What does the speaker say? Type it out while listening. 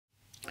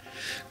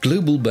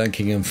Global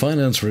Banking and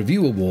Finance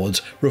Review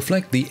Awards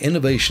reflect the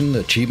innovation,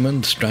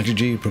 achievement,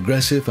 strategy,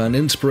 progressive and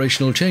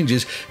inspirational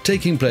changes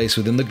taking place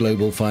within the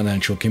global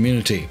financial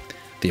community.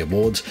 The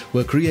awards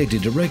were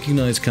created to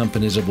recognize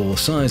companies of all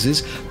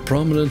sizes,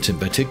 prominent in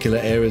particular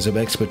areas of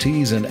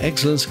expertise and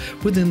excellence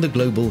within the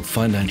global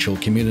financial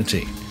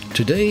community.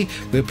 Today,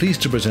 we're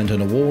pleased to present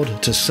an award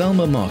to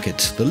Salma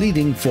Markets, the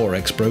leading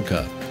Forex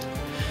broker.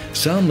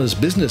 Salma's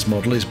business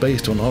model is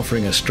based on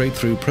offering a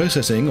straight-through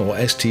processing or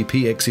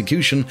STP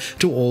execution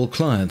to all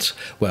clients,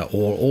 where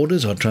all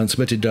orders are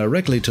transmitted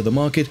directly to the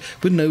market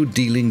with no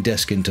dealing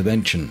desk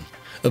intervention.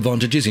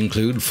 Advantages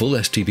include full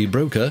STP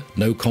Broker,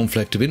 no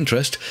conflict of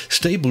interest,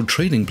 stable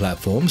trading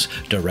platforms,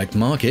 direct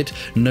market,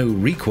 no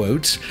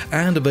requotes,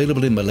 and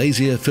available in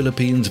Malaysia,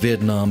 Philippines,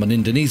 Vietnam and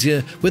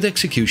Indonesia with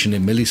execution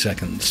in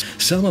milliseconds.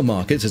 Salma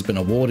Markets has been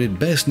awarded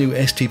Best New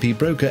STP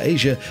Broker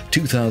Asia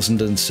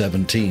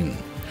 2017.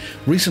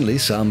 Recently,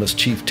 Salma's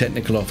Chief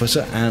Technical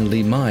Officer Ann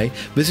Le Mai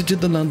visited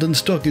the London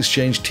Stock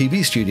Exchange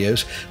TV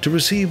studios to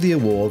receive the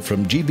award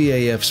from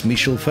GBAF's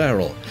Michel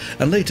Farrell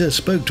and later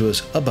spoke to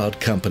us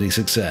about company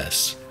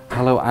success.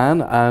 Hello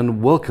Ann,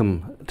 and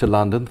welcome to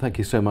London. Thank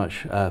you so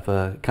much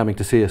for coming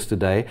to see us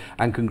today,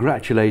 and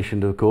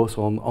congratulations of course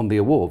on the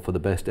award for the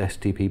Best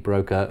STP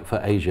Broker for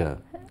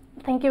Asia.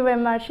 Thank you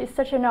very much. It's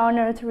such an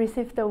honor to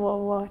receive the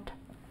award.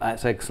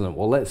 That's excellent.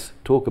 Well, let's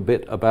talk a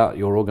bit about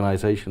your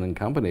organization and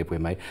company, if we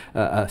may.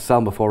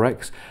 Salma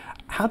Forex.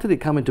 How did it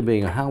come into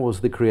being, and how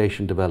was the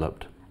creation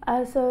developed?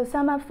 So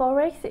Salma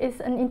Forex is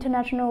an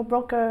international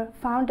broker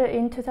founded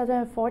in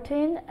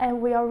 2014,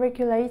 and we are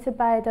regulated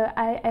by the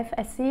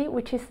IFSC,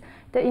 which is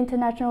the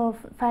International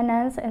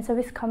Finance and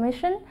Service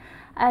Commission.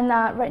 And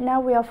right now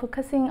we are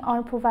focusing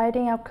on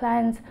providing our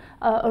clients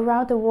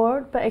around the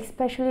world, but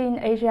especially in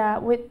Asia,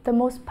 with the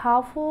most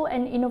powerful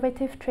and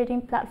innovative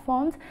trading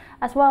platforms,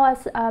 as well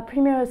as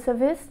premier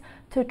service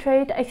to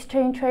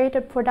exchange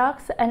traded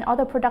products and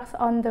other products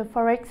on the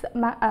Forex,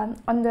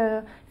 on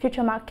the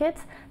future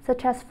markets,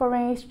 such as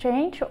foreign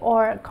exchange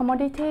or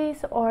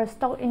commodities or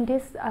stock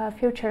index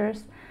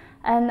futures.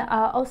 And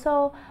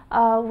also,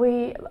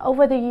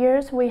 over the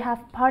years, we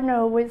have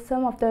partnered with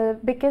some of the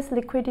biggest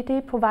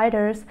liquidity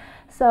providers.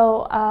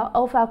 So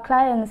all of our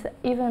clients,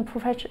 even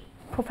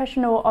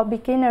professional or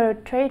beginner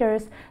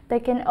traders, they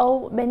can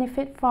all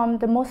benefit from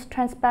the most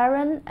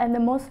transparent and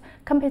the most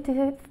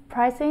competitive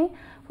pricing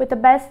with the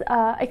best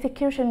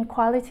execution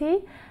quality.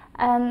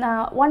 And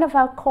one of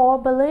our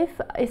core beliefs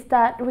is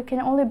that we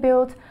can only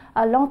build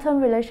a long-term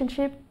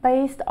relationship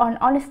based on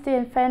honesty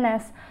and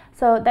fairness.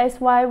 So that's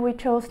why we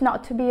chose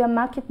not to be a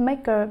market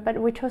maker, but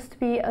we chose to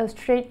be a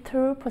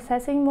straight-through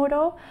processing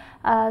model,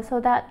 so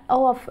that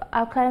all of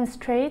our clients'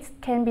 trades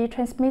can be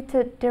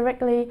transmitted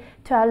directly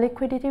to our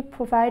liquidity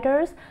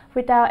providers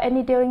without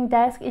any dealing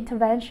desk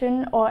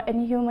intervention or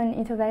any human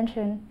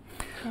intervention.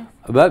 Yes.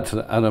 That's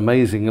an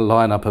amazing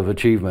lineup of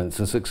achievements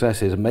and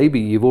successes. Maybe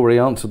you've already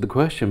answered the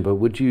question, but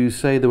would you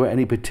say there were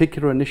any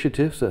particular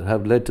initiatives that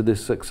have led to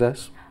this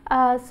success?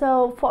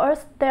 So for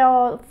us, there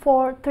are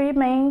three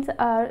main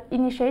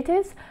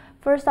initiatives.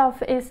 First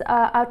off is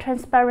our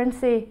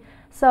transparency.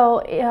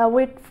 So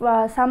with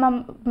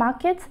Salma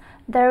Markets,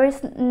 there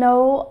is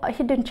no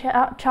hidden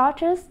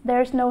charges,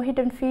 there is no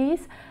hidden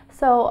fees.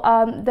 So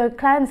the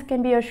clients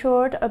can be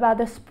assured about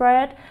the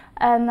spread,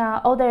 and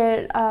all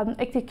their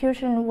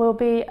execution will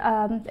be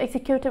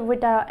executed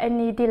without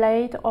any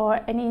delay or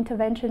any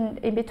intervention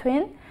in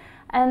between.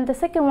 And the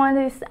second one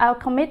is our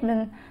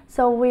commitment.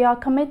 So we are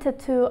committed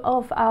to all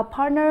of our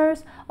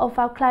partners, of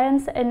our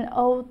clients, and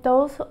all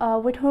those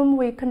with whom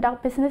we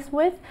conduct business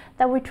with,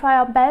 that we try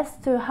our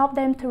best to help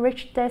them to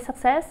reach their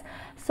success.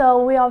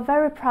 So we are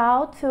very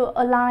proud to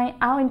align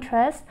our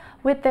interests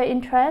with their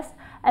interests,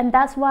 and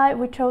that's why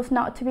we chose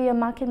not to be a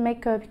market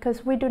maker,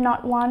 because we do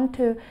not want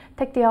to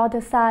take the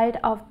other side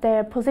of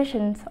their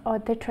positions or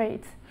their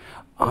trades.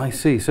 I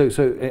see.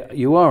 So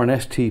you are an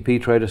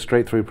STP trader,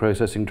 straight-through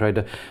processing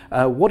trader.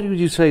 What would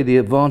you say the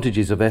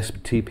advantages of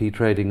STP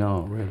trading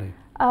are, really?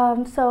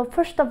 So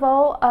first of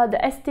all, the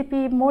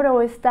STP model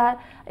is that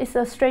it's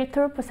a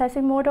straight-through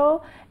processing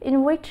model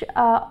in which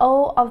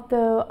all of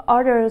the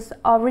orders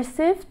are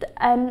received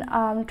and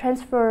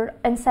transferred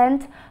and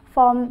sent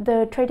from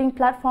the trading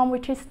platform,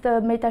 which is the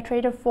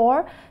MetaTrader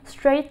 4,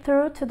 straight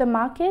through to the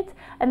market,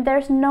 and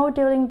there's no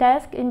dealing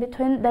desk in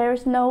between,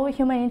 there's no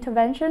human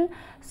intervention.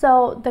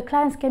 So the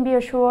clients can be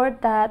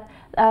assured that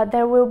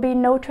there will be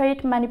no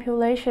trade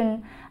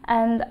manipulation,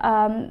 and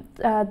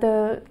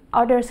the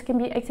orders can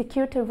be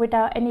executed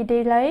without any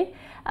delay.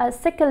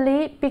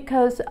 Secondly,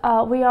 because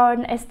we are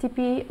an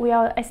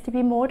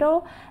STP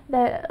model,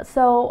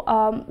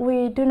 so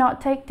we do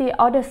not take the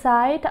other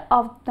side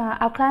of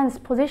our client's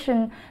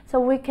position. So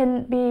we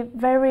can be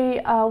very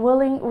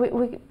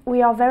willing,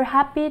 we are very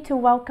happy to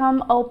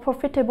welcome all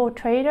profitable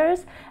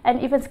traders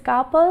and even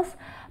scalpers.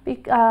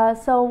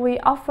 So we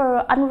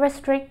offer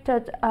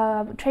unrestricted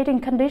trading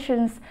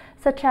conditions,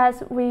 such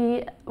as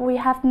we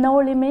have no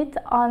limit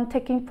on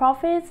taking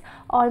profits,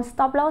 on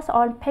stop loss,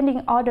 on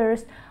pending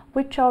orders.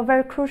 which are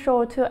very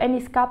crucial to any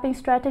scalping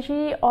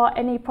strategy or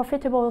any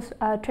profitable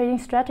trading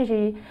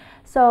strategy.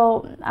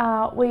 So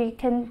we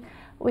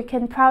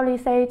can proudly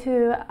say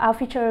to our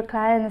future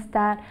clients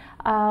that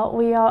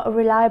we are a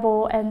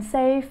reliable and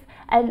safe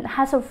and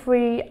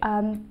hassle-free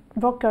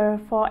broker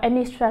for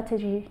any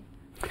strategy.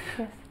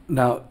 Yes.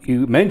 Now,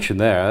 you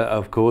mentioned there,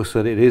 of course,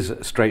 that it is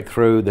straight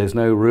through, there's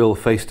no real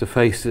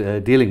face-to-face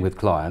dealing with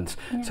clients.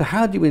 Yeah. So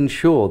how do you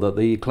ensure that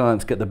the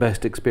clients get the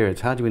best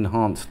experience? How do you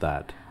enhance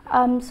that?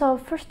 So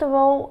first of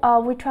all,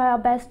 we try our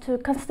best to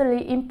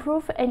constantly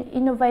improve and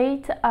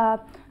innovate our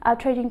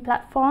trading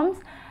platforms.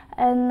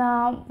 And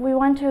we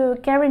want to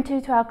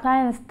guarantee to our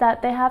clients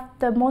that they have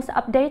the most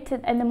updated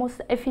and the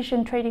most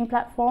efficient trading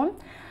platform.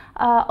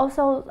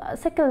 Also,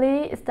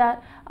 secondly, is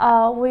that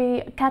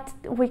we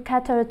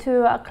cater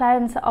to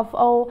clients of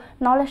all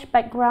knowledge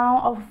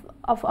background,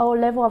 of all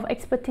level of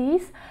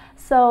expertise.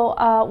 So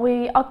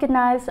we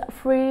organize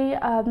free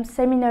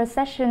seminar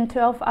session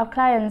to all of our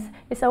clients.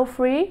 It's all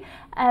free,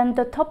 and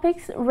the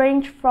topics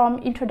range from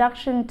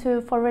introduction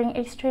to foreign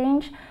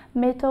exchange,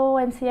 metal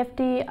and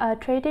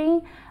CFD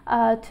trading,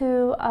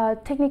 to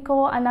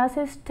technical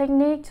analysis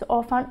techniques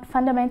or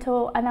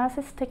fundamental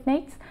analysis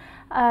techniques.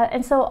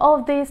 And so all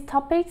of these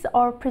topics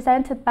are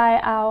presented by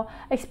our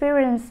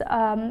experienced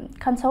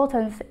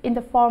consultants in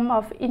the form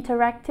of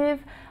interactive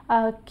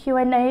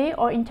Q&A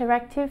or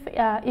interactive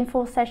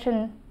info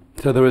session.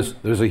 So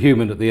there's a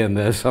human at the end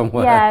there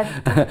somewhere.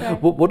 Yes.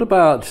 Right. What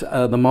about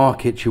the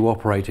markets you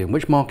operate in?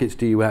 Which markets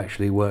do you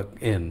actually work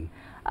in?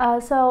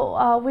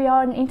 So we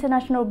are an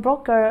international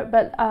broker,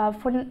 but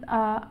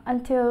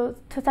until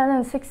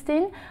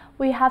 2016,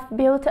 we have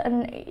built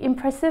an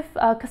impressive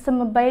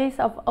customer base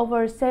of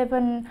over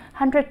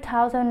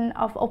 700,000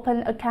 of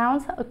open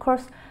accounts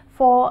across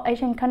 4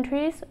 Asian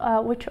countries,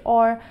 which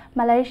are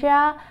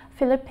Malaysia,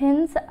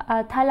 Philippines,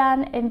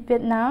 Thailand, and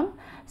Vietnam.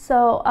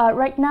 So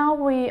right now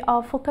we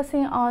are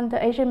focusing on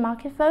the Asian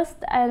market first,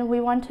 and we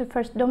want to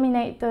first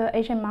dominate the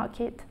Asian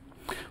market.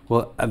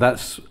 Well,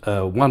 that's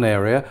one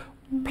area.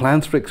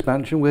 Plans for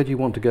expansion, where do you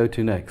want to go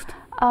to next?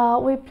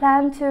 We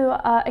plan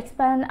to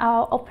expand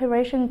our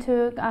operation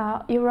to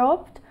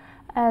Europe,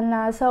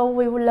 and so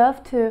we would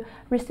love to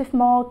receive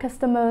more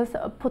customers,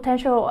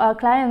 potential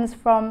clients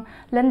from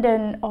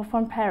London or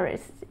from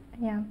Paris.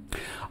 Yeah.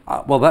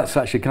 Well, that's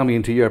actually coming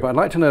into Europe. I'd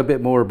like to know a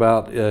bit more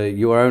about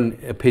your own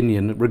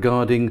opinion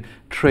regarding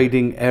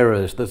trading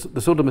errors,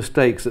 the sort of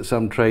mistakes that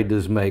some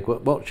traders make.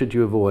 What should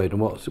you avoid, and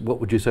what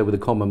would you say were the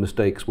common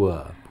mistakes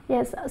were?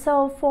 Yes,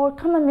 so for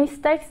common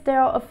mistakes,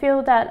 there are a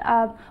few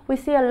that we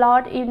see a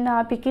lot in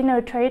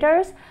beginner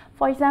traders.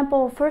 For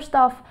example, first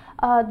off,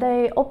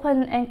 they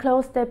open and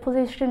close their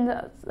positions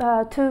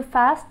too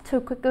fast, too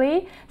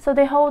quickly. So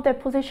they hold their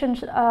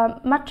positions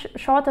much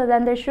shorter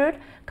than they should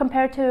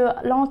compared to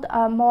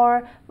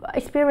more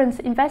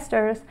experienced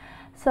investors.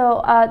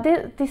 So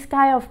this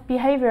kind of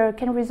behavior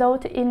can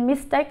result in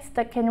mistakes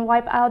that can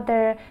wipe out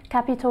their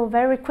capital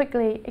very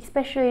quickly,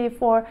 especially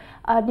for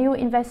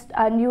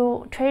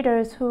new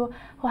traders who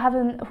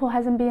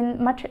hasn't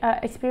been much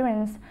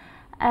experienced.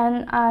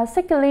 And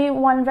secondly,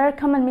 one very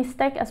common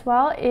mistake as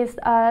well is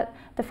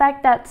the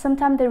fact that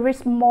sometimes they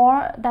risk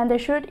more than they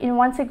should in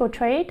one single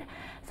trade.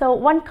 So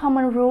one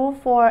common rule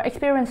for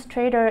experienced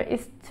trader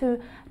is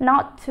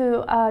not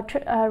to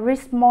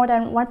risk more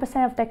than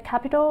 1% of their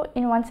capital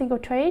in one single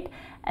trade.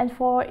 And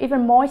for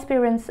even more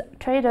experienced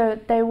trader,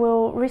 they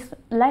will risk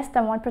less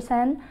than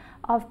 1%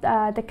 of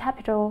the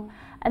capital.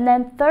 And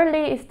then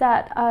thirdly is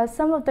that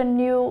some of the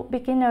new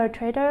beginner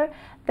trader,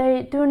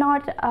 they do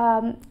not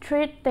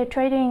treat their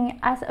trading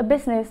as a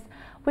business,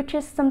 which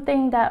is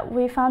something that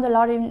we found a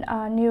lot in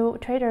new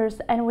traders.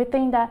 And we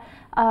think that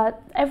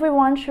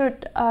everyone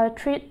should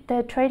treat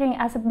their trading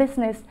as a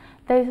business.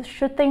 They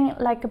should think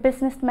like a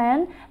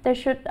businessman. They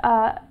should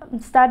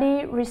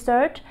study,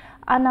 research,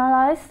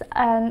 analyze,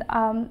 and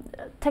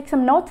take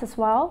some notes as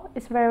well.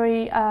 It's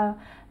very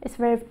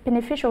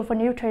beneficial for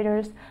new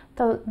traders.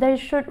 So they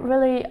should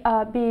really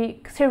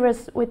be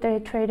serious with their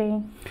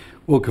trading.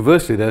 Well,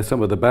 conversely, there's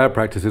some of the bad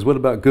practices. What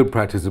about good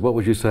practices? What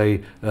would you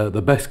say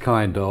the best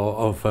kind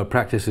of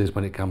practices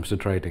when it comes to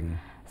trading?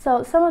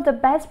 So some of the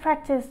best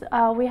practice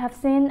we have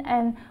seen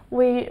and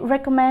we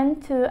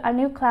recommend to our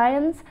new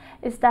clients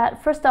is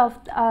that first off,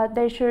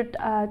 they should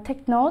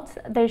take notes,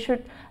 they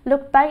should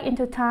look back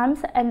into times,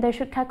 and they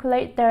should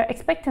calculate their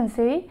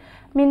expectancy,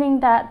 meaning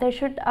that they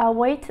should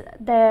weight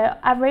their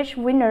average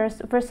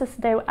winners versus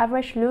their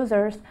average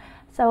losers.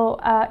 So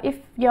if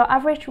your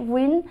average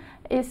win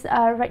is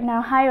right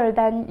now higher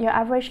than your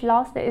average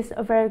loss, that is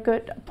a very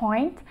good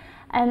point.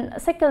 And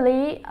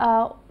secondly,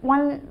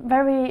 one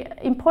very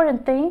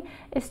important thing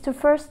is to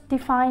first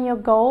define your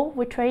goal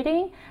with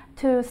trading,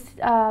 to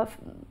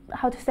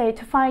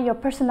find your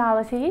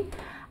personality,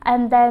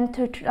 and then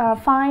to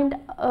find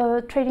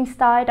a trading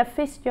style that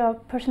fits your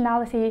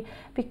personality.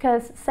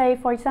 Because say,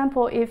 for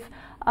example, if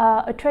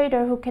a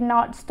trader who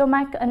cannot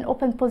stomach an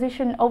open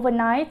position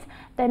overnight,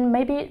 then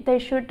maybe they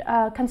should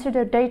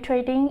consider day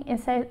trading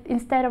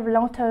instead of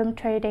long-term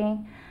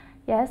trading.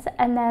 Yes,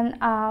 and then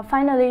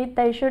finally,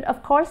 they should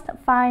of course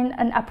find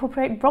an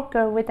appropriate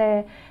broker with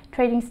a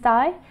trading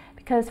style.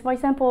 Because, for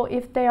example,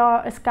 if they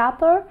are a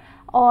scalper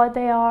or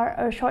they are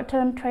a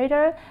short-term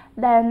trader,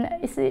 then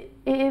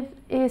it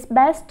is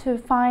best to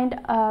find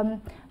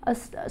a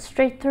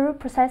straight-through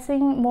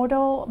processing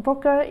model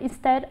broker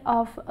instead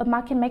of a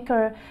market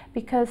maker,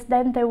 because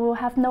then they will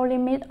have no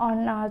limit on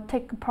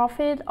take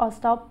profit or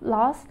stop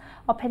loss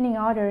or pending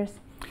orders.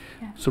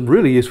 Yeah. Some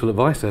really useful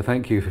advice there.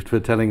 Thank you for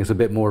telling us a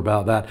bit more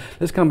about that.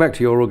 Let's come back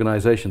to your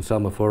organisation,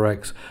 Salma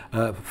Forex.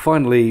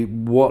 Finally,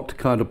 what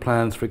kind of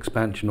plans for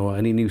expansion or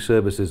any new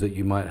services that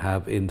you might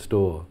have in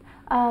store?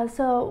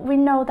 So we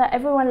know that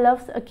everyone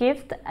loves a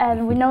gift,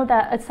 and we know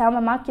that at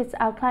Salma Markets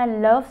our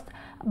client loves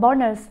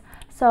bonus.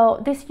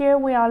 So this year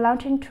we are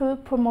launching 2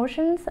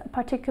 promotions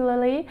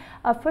particularly.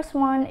 First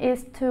one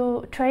is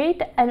to trade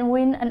and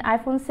win an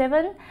iPhone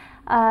 7.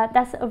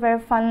 That's a very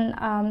fun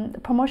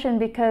promotion,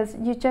 because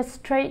you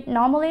just trade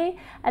normally,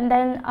 and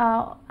then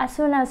as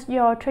soon as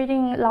your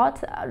trading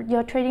lots,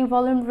 your trading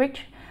volume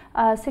reach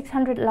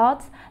 600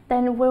 lots,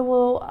 then we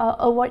will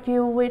award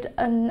you with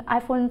an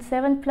iPhone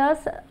 7 Plus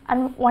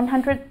and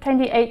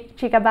 128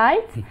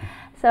 gigabytes.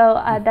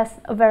 So that's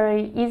a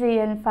very easy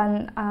and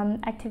fun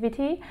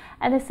activity.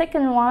 And the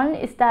second one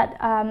is that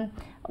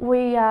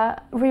we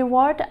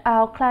reward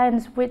our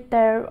clients with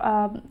their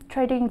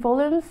trading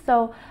volumes.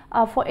 So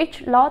for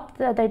each lot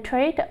that they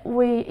trade,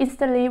 we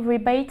instantly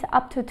rebate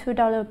up to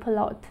 $2 per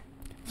lot.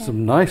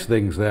 Some nice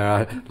things there.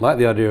 I like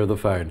the idea of the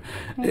phone.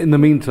 In the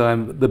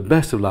meantime, the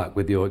best of luck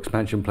with your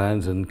expansion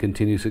plans and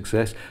continued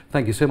success.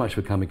 Thank you so much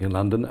for coming in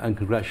London, and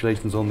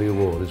congratulations on the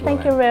award as well.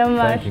 Thank you very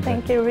much.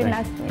 Thank you. Really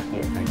nice to meet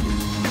you. Thank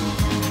you.